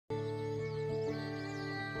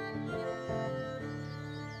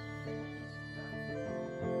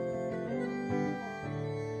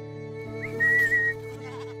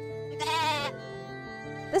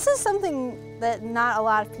This is something that not a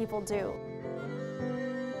lot of people do.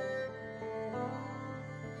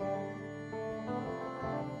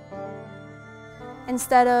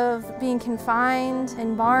 Instead of being confined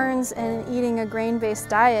in barns and eating a grain-based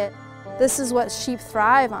diet, this is what sheep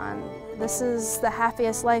thrive on. This is the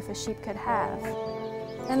happiest life a sheep could have.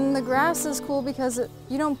 And the grass is cool because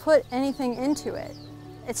you don't put anything into it.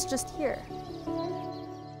 It's just here.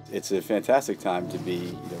 It's a fantastic time to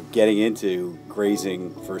be getting into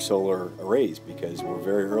grazing for solar arrays because we're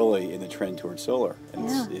very early in the trend towards solar. And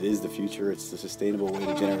it is the future. It's the sustainable way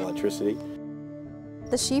to generate electricity.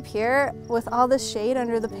 The sheep here, with all the shade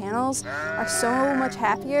under the panels, are so much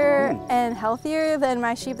happier and healthier than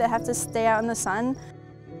my sheep that have to stay out in the sun.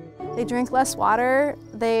 They drink less water,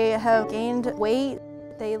 they have gained weight,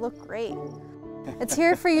 they look great. It's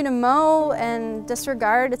here for you to mow and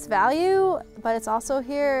disregard its value, but it's also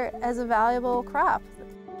here as a valuable crop.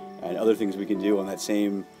 And other things we can do on that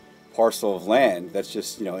same parcel of land, that's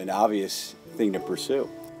just an obvious thing to pursue.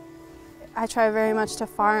 I try very much to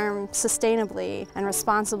farm sustainably and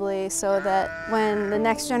responsibly so that when the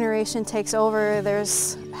next generation takes over,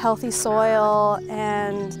 there's healthy soil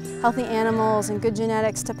and healthy animals and good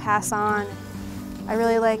genetics to pass on. I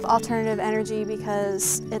really like alternative energy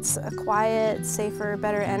because it's a quiet, safer,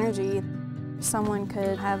 better energy. Someone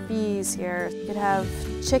could have bees here, could have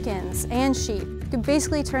chickens and sheep. You could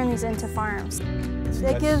basically turn these into farms.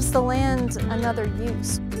 It gives the land another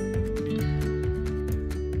use.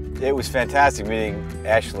 It was fantastic meeting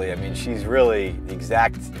Ashley. I mean, she's really the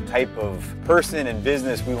exact type of person and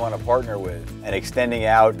business we want to partner with. And extending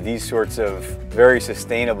out these sorts of very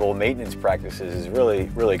sustainable maintenance practices is really,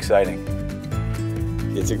 really exciting.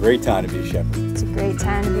 It's a great time to be a shepherd. It's a great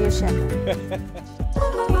time to be a shepherd.